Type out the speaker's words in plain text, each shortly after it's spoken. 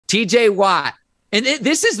TJ Watt, and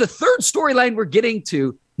this is the third storyline we're getting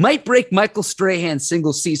to, might break Michael Strahan's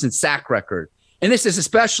single-season sack record. And this is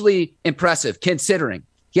especially impressive considering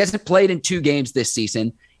he hasn't played in 2 games this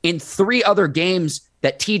season. In 3 other games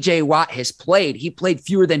that TJ Watt has played, he played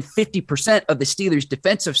fewer than 50% of the Steelers'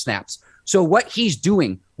 defensive snaps. So what he's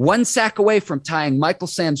doing, 1 sack away from tying Michael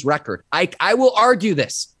Sam's record. I will argue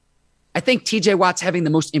this. I think TJ Watt's having the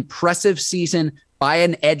most impressive season by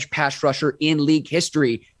an edge pass rusher in league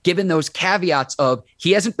history, given those caveats of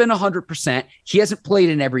he hasn't been 100%. He hasn't played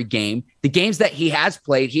in every game. The games that he has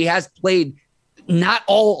played not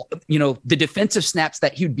all, the defensive snaps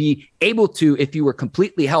that he'd be able to if he were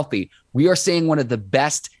completely healthy. We are seeing one of the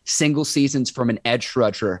best single seasons from an edge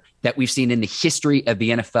rusher that we've seen in the history of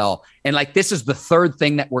the NFL. And this is the third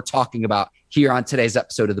thing that we're talking about here on today's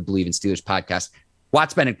episode of the Bleav in Steelers podcast.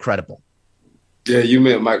 Watt's been incredible. Yeah, you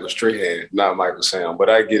meant Michael Strahan, not Michael Sam, but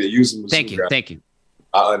I get it. Thank you.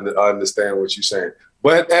 I understand what you're saying.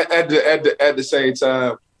 But at the same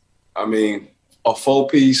time, I mean, a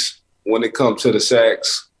 4-piece when it comes to the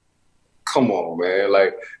sacks, come on,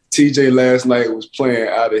 man. TJ last night was playing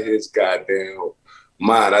out of his goddamn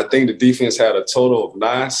mind. I think the defense had a total of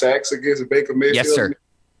 9 sacks against Baker Mayfield. Yes, sir.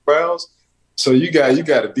 Browns. So you got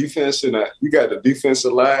a defense and you got the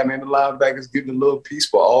defensive line and the linebackers getting a little piece,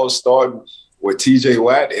 but all starting with TJ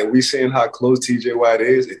Watt, and we seeing how close TJ Watt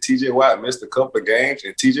is. And TJ Watt missed a couple of games,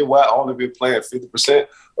 and TJ Watt only been playing 50%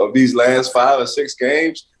 of these last 5 or 6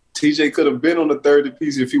 games. TJ could have been on the 30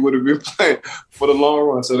 piece if he would have been playing for the long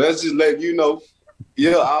run. So that's just letting you know,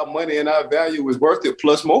 our money and our value is worth it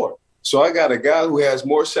plus more. So I got a guy who has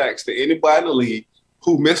more sacks than anybody in the league,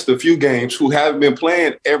 who missed a few games, who haven't been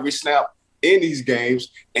playing every snap in these games,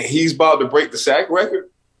 and he's about to break the sack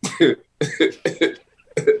record.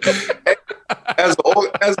 As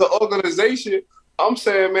the organization, I'm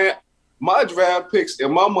saying, man, my draft picks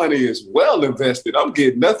and my money is well invested. I'm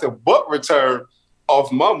getting nothing but return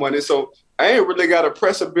off my money. So I ain't really got to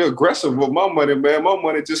press a bit aggressive with my money, man. My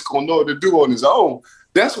money just going to know what to do on his own.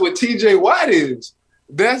 That's what TJ Watt is.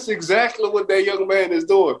 That's exactly what that young man is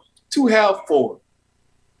doing. To have 4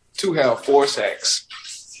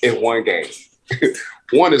 sacks in 1 game.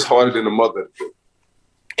 One is harder than the mother.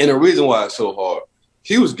 And the reason why it's so hard,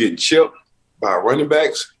 he was getting chipped by running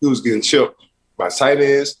backs. He was getting chipped by tight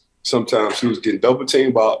ends. Sometimes he was getting double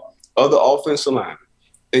teamed by other offensive linemen.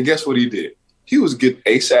 And guess what he did? He was getting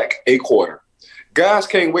a sack a quarter. Guys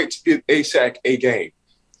can't wait to get a sack a game.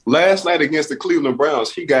 Last night against the Cleveland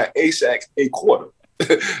Browns, he got a sack a quarter.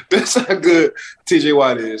 That's how good TJ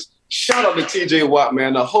Watt is. Shout out to TJ Watt,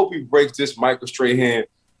 man. I hope he breaks this Michael Strahan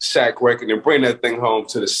sack record and bring that thing home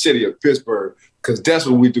to the city of Pittsburgh, because that's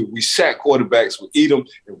what we do. We sack quarterbacks, we eat them,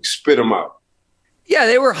 and we spit them out. Yeah,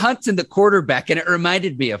 they were hunting the quarterback, and it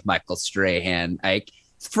reminded me of Michael Strahan.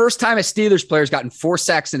 First time a Steelers player's gotten 4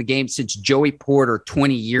 sacks in a game since Joey Porter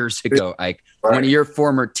 20 years ago, one of your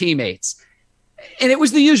former teammates. And it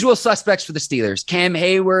was the usual suspects for the Steelers. Cam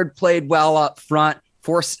Hayward played well up front,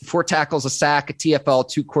 4 tackles, a sack, a TFL,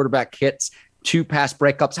 2 quarterback hits, 2 pass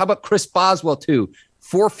breakups. How about Chris Boswell, too?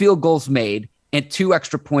 4 field goals made and 2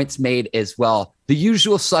 extra points made as well. The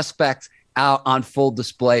usual suspects out on full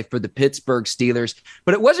display for the Pittsburgh Steelers.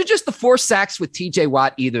 But it wasn't just the 4 sacks with TJ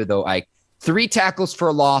Watt either, though, Ike. 3 tackles for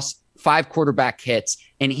a loss, 5 quarterback hits,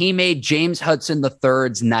 and he made James Hudson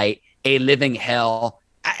III's night a living hell.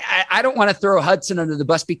 I don't want to throw Hudson under the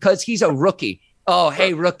bus because he's a rookie. Oh,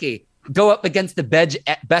 hey, rookie, go up against the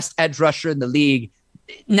best edge rusher in the league,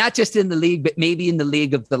 not just in the league, but maybe in the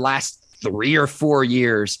league of the last 3 or 4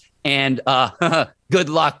 years. And good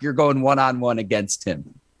luck. You're going one-on-one against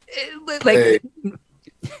him.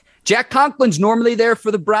 Jack Conklin's normally there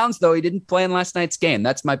for the Browns, though. He didn't play in last night's game.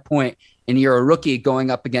 That's my point. And you're a rookie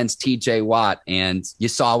going up against TJ Watt, and you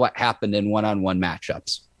saw what happened in one-on-one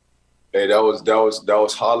matchups. Hey, that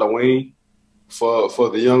was Halloween for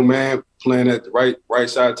the young man playing at the right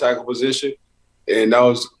side tackle position, and that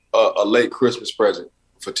was a late Christmas present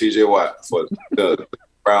for TJ Watt, for the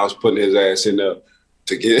Browns putting his ass in there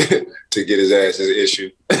to get his ass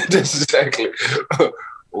issued. That's exactly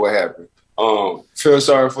what happened. Feel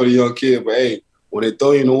sorry for the young kid, but hey, when they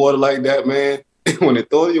throw you in the water like that, man, when they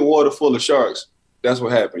throw you in water full of sharks, that's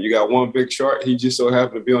what happened. You got one big shark. He just so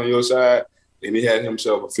happened to be on your side, and he had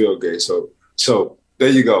himself a field game. So there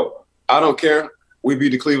you go. I don't care. We beat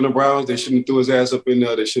the Cleveland Browns. They shouldn't have threw his ass up in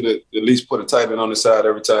there. They should have at least put a tight end on the side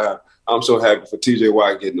every time. I'm so happy for TJ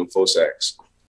Watt getting them 4 sacks.